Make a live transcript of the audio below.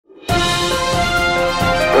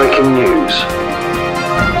Breaking news.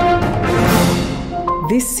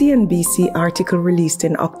 This CNBC article released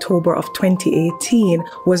in October of 2018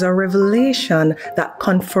 was a revelation that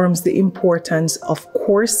confirms the importance of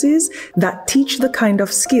courses that teach the kind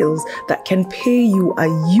of skills that can pay you a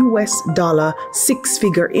US dollar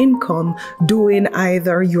six-figure income doing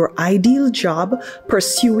either your ideal job,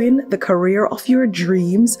 pursuing the career of your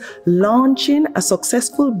dreams, launching a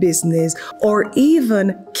successful business, or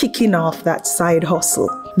even kicking off that side hustle.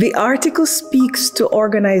 The article speaks to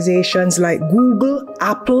organizations like Google,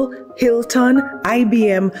 Apple, Hilton,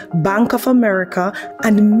 IBM, Bank of America,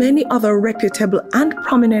 and many other reputable and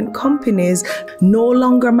prominent companies no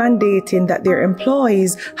longer mandating that their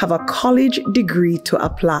employees have a college degree to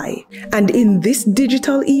apply. And in this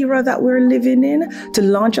digital era that we're living in, to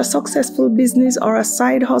launch a successful business or a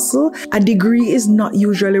side hustle, a degree is not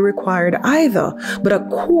usually required either, but a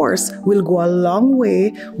course will go a long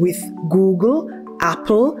way with Google,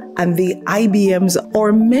 Apple, and the IBMs,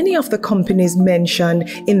 or many of the companies mentioned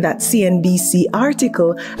in that CNBC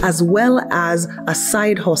article, as well as a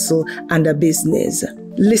side hustle and a business.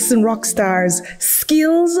 Listen, rock stars,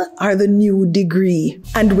 skills are the new degree.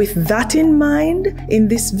 And with that in mind, in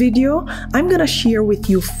this video, I'm going to share with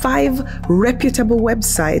you 5 reputable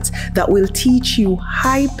websites that will teach you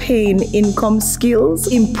high-paying income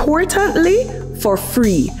skills, importantly, for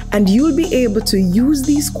free. And you'll be able to use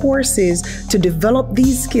these courses to develop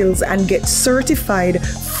these skills and get certified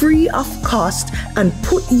free of cost and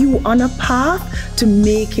put you on a path to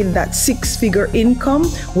making that six-figure income,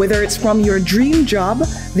 whether it's from your dream job,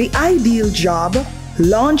 the ideal job,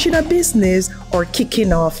 launching a business, or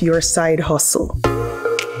kicking off your side hustle.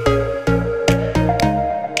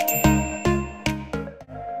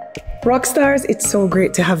 Rockstars, it's so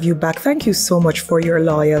great to have you back. Thank you so much for your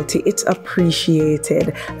loyalty. It's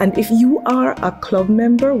appreciated. And if you are a club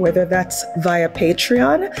member, whether that's via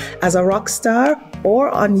Patreon, as a rockstar, or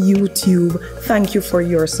on YouTube, thank you for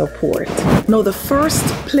your support. Now, the first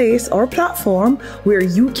place or platform where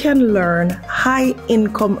you can learn high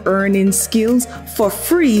income earning skills for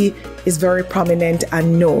free is very prominent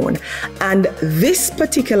and known. And this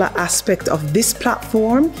particular aspect of this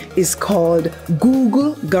platform is called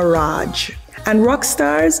Google Garage. And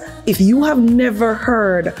rockstars, if you have never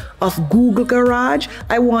heard of Google Garage,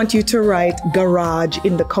 I want you to write garage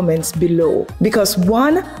in the comments below. Because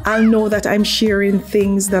 1, I'll know that I'm sharing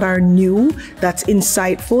things that are new, that's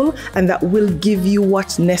insightful, and that will give you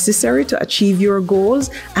what's necessary to achieve your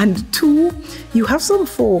goals. And 2, you have some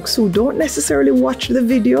folks who don't necessarily watch the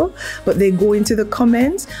video, but they go into the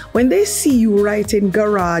comments. When they see you writing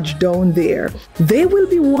garage down there, they will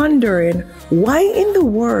be wondering, why in the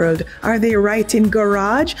world are they writing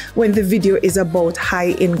garage when the video is about high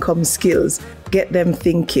income skills? Get them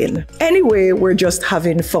thinking. Anyway, we're just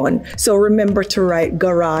having fun. So remember to write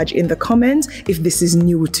garage in the comments if this is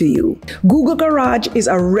new to you. Google Garage is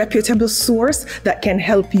a reputable source that can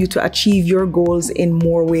help you to achieve your goals in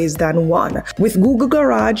more ways than one. With Google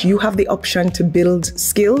Garage, you have the option to build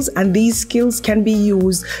skills, and these skills can be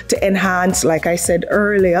used to enhance, like I said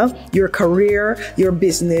earlier, your career, your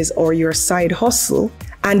business, or your side hustle.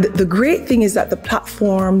 And the great thing is that the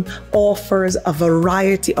platform offers a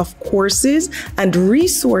variety of courses and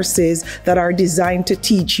resources that are designed to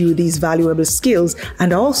teach you these valuable skills,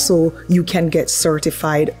 and also you can get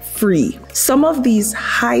certified free. Some of these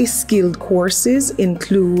high-skilled courses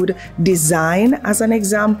include design, as an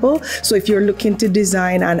example. So if you're looking to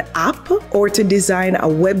design an app or to design a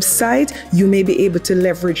website, you may be able to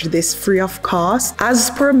leverage this free of cost.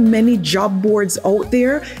 As per many job boards out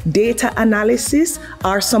there, data analysis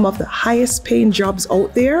are some of the highest paying jobs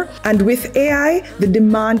out there. And with AI, the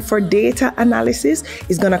demand for data analysis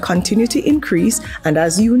is going to continue to increase. And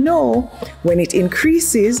as you know, when it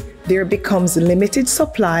increases, there becomes limited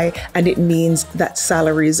supply, and it means that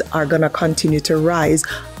salaries are going to continue to rise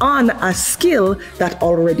on a skill that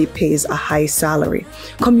already pays a high salary.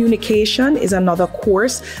 Communication is another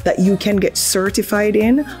course that you can get certified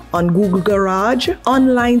in on Google Garage.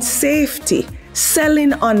 Online safety,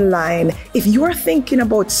 selling online. If you're thinking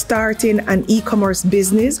about starting an e-commerce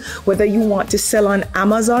business, whether you want to sell on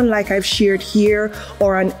Amazon like I've shared here,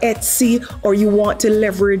 or on Etsy, or you want to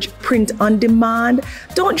leverage print on demand,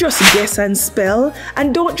 don't just guess and spell,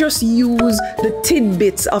 and don't just use the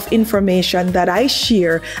tidbits of information that I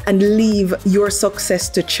share and leave your success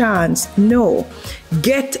to chance. No,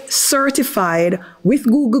 get certified with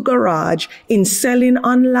Google Garage in selling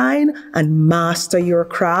online and master your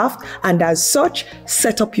craft, and as such,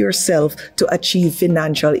 set up yourself to achieve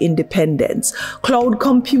financial independence. Cloud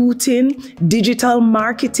computing, digital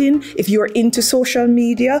marketing, if you're into social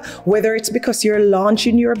media, whether it's because you're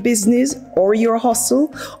launching your business or your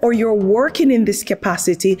hustle, or you're working in this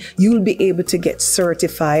capacity, you'll be able to get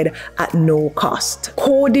certified at no cost.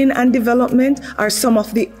 Coding and development are some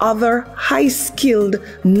of the other high-skilled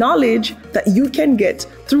knowledge that you can get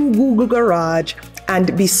through Google Garage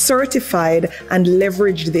and be certified and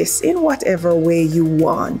leverage this in whatever way you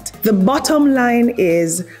want. The bottom line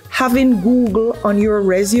is having Google on your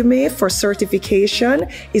resume for certification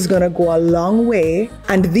is going to go a long way,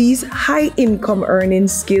 and these high income earning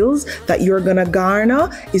skills that you're going to garner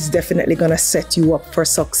is definitely going to set you up for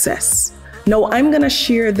success. Now, I'm going to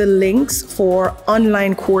share the links for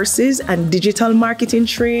online courses and digital marketing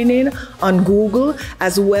training on Google,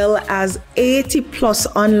 as well as 80 plus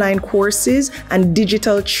online courses and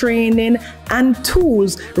digital training and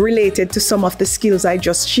tools related to some of the skills I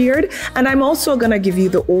just shared. And I'm also going to give you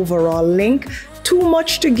the overall link. Too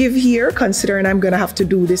much to give here, considering I'm going to have to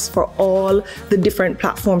do this for all the different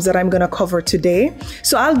platforms that I'm going to cover today.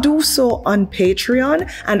 So I'll do so on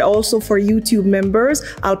Patreon, and also for YouTube members,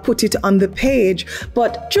 I'll put it on the page.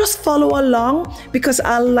 But just follow along, because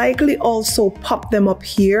I'll likely also pop them up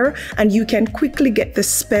here, and you can quickly get the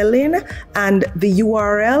spelling and the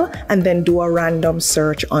URL, and then do a random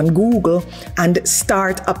search on Google and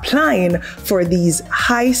start applying for these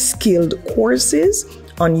high-skilled courses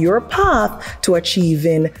on your path to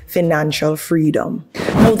achieving financial freedom.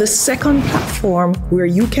 Now, the second platform where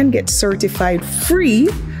you can get certified free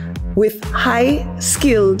with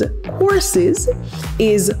high-skilled courses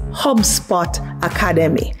is HubSpot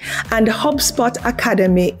Academy. And HubSpot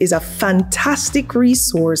Academy is a fantastic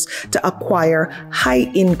resource to acquire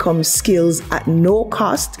high-income skills at no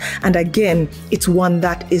cost. And again, it's one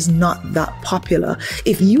that is not that popular.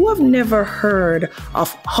 If you have never heard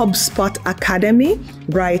of HubSpot Academy,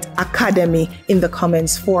 write Academy in the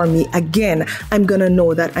comments for me. Again, I'm gonna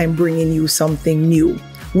know that I'm bringing you something new.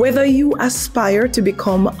 Whether you aspire to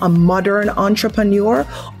become a modern entrepreneur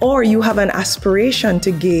or you have an aspiration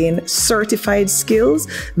to gain certified skills,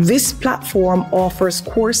 this platform offers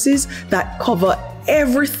courses that cover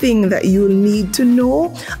everything that you'll need to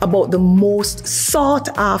know about the most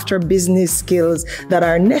sought after business skills that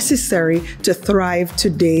are necessary to thrive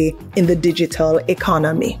today in the digital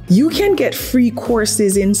economy. You can get free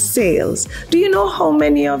courses in sales. Do you know how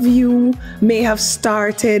many of you may have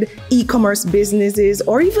started e-commerce businesses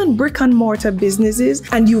or even brick and mortar businesses,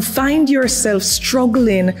 and you find yourself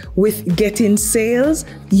struggling with getting sales?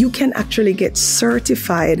 You can actually get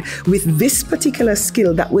certified with this particular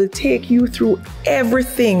skill that will take you through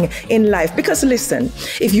everything in life. Because listen,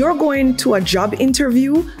 if you're going to a job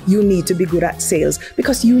interview, you need to be good at sales,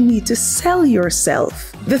 because you need to sell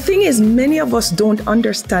yourself. The thing is, many of us don't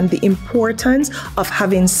understand the importance of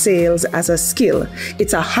having sales as a skill.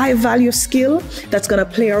 It's a high value skill that's going to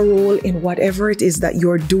play a role in whatever it is that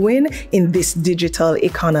you're doing in this digital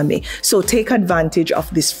economy. So take advantage of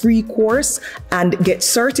this free course and get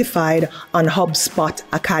certified on HubSpot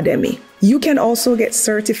Academy. You can also get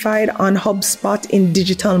certified on HubSpot in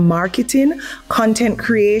digital marketing, content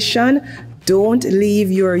creation. Don't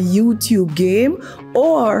leave your YouTube game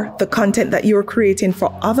or the content that you're creating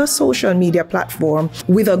for other social media platforms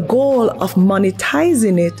with a goal of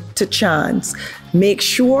monetizing it to chance. Make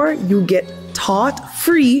sure you get taught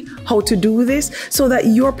free how to do this so that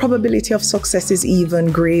your probability of success is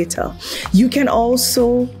even greater. You can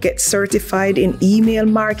also get certified in email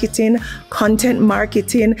marketing, content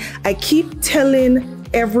marketing. I keep telling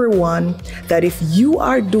everyone that if you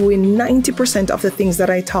are doing 90% of the things that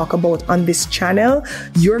I talk about on this channel,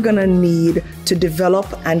 you're gonna need to develop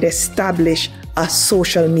and establish a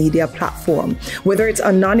social media platform. Whether it's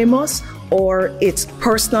anonymous or it's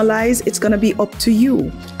personalized, it's gonna be up to you.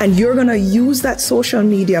 And you're gonna use that social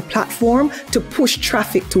media platform to push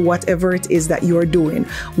traffic to whatever it is that you're doing.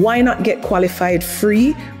 Why not get qualified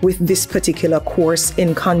free with this particular course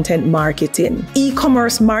in content marketing?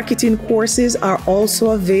 E-commerce marketing courses are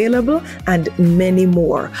also available, and many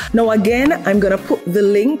more. Now again, I'm gonna put the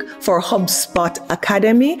link for HubSpot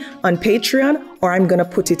Academy on Patreon, or I'm gonna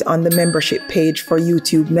put it on the membership page for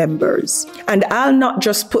YouTube members. And I'll not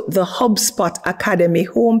just put the HubSpot Academy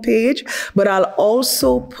homepage, but I'll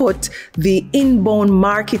also put the inbound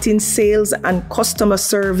marketing, sales, and customer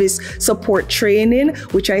service support training,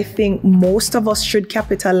 which I think most of us should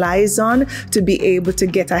capitalize on to be able to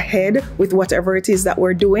get ahead with whatever it is that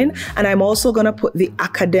we're doing. And I'm also gonna put the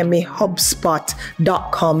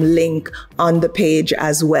academyhubspot.com link on the page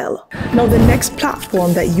as well. Now, the next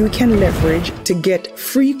platform that you can leverage to get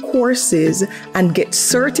free courses and get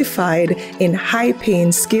certified in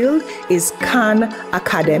high-paying skill is Khan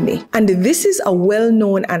Academy. And this is a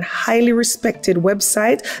well-known and highly respected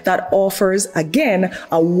website that offers, again,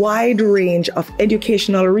 a wide range of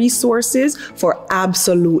educational resources for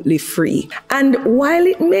absolutely free. And while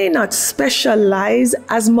it may not specialize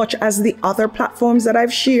as much as the other platforms that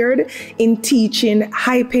I've shared in teaching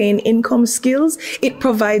high-paying income skills, it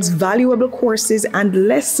provides valuable courses and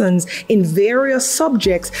lessons in various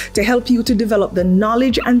subjects to help you to develop the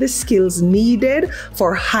knowledge and the skills needed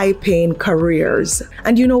for high-paying careers.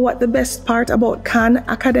 And you know what the best part about Khan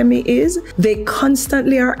Academy is? They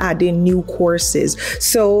constantly are adding new courses.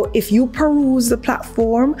 So if you peruse the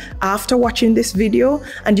platform after watching this video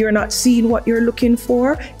and you're not seeing what you're looking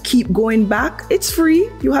for, keep going back. It's free.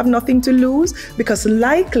 You have nothing to lose because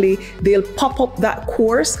likely they'll pop up that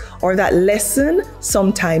course or that lesson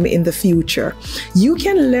sometime in the future. You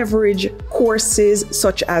can leverage courses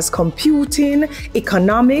such as computing,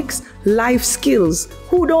 economics, life skills.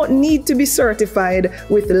 Who don't need to be certified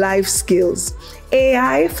with life skills?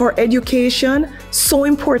 AI for education, so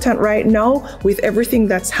important right now with everything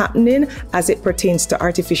that's happening as it pertains to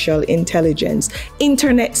artificial intelligence.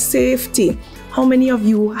 Internet safety. How many of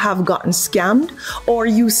you have gotten scammed? Or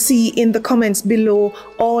you see in the comments below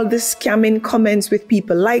all the scamming comments with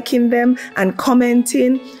people liking them and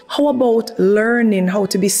commenting. How about learning how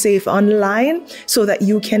to be safe online so that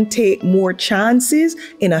you can take more chances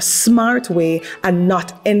in a smart way and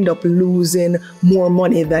not end up losing more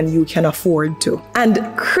money than you can afford to? And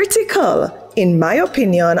critical, in my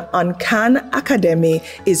opinion, on Khan Academy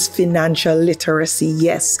is financial literacy.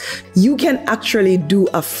 Yes, you can actually do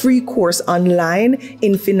a free course online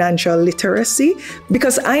in financial literacy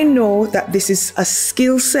because I know that this is a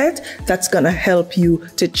skill set that's going to help you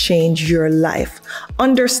to change your life.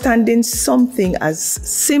 Understanding something as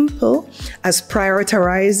simple as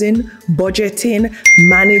prioritizing, budgeting,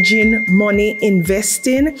 managing money,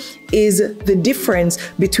 investing is the difference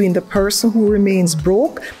between the person who remains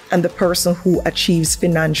broke and the person who achieves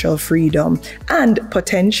financial freedom and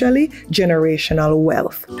potentially generational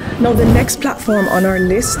wealth. Now, the next platform on our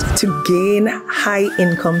list to gain high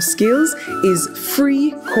income skills is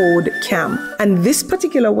Free Code Camp. And this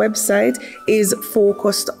particular website is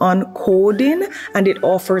focused on coding and it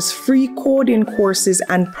offers free coding courses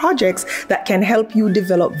and projects that can help you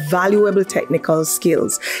develop valuable technical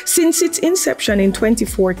skills. Since its inception in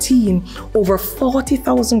 2014, over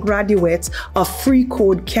 40,000 graduates of Free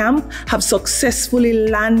Code Camp have successfully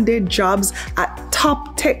landed jobs at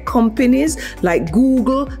top tech companies like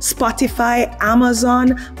Google, Spotify, Amazon,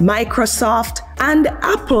 Microsoft, and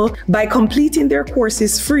Apple by completing their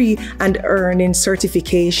courses free and earning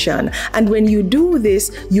certification. And when you do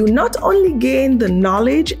this, you not only gain the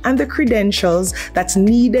knowledge and the credentials that's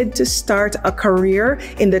needed to start a career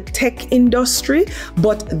in the tech industry,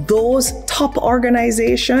 but those top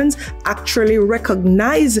organizations actually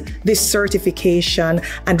recognize this certification.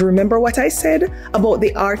 And remember what I said about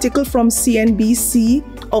the article from CNBC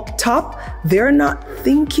up top? They're not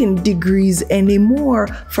thinking degrees anymore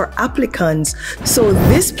for applicants. So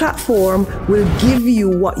this platform will give you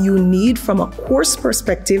what you need from a course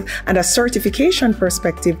perspective and a certification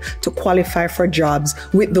perspective to qualify for jobs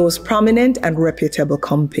with those prominent and reputable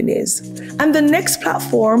companies. And the next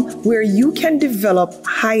platform where you can develop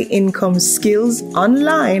high income skills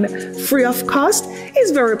online free of cost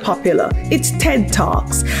is very popular. It's TED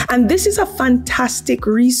Talks. And this is a fantastic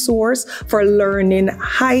resource for learning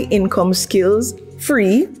high income skills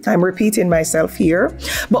free, I'm repeating myself here,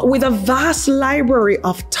 but with a vast library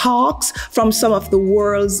of talks from some of the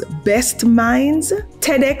world's best minds.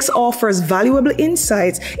 TEDx offers valuable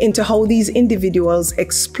insights into how these individuals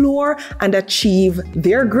explore and achieve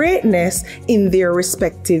their greatness in their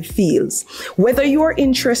respective fields. Whether you're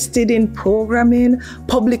interested in programming,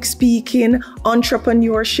 public speaking,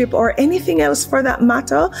 entrepreneurship, or anything else for that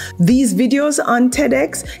matter, these videos on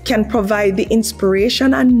TEDx can provide the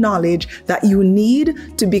inspiration and knowledge that you need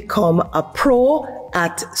to become a pro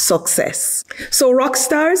at success. So rock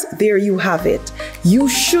stars, there you have it. You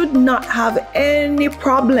should not have any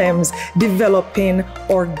problems developing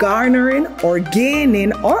or garnering or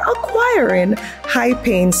gaining or acquiring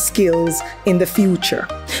high-paying skills in the future.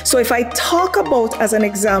 So if I talk about, as an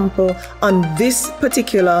example, on this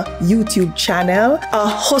particular YouTube channel, a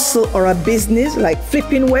hustle or a business like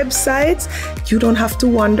flipping websites, you don't have to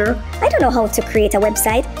wonder, I don't know how to create a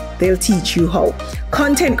website. they'll teach you how.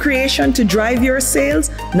 Content creation to drive your sales,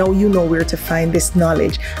 now you know where to find this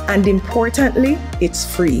knowledge. And importantly, it's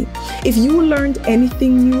free. If you learned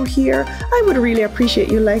anything new here, I would really appreciate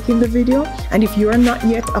you liking the video. And if you're not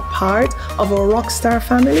yet a part of our Rockstar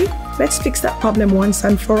family, let's fix that problem once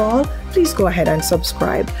and for all. Please go ahead and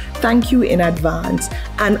subscribe. Thank you in advance.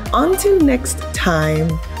 And until next time,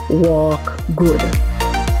 walk good.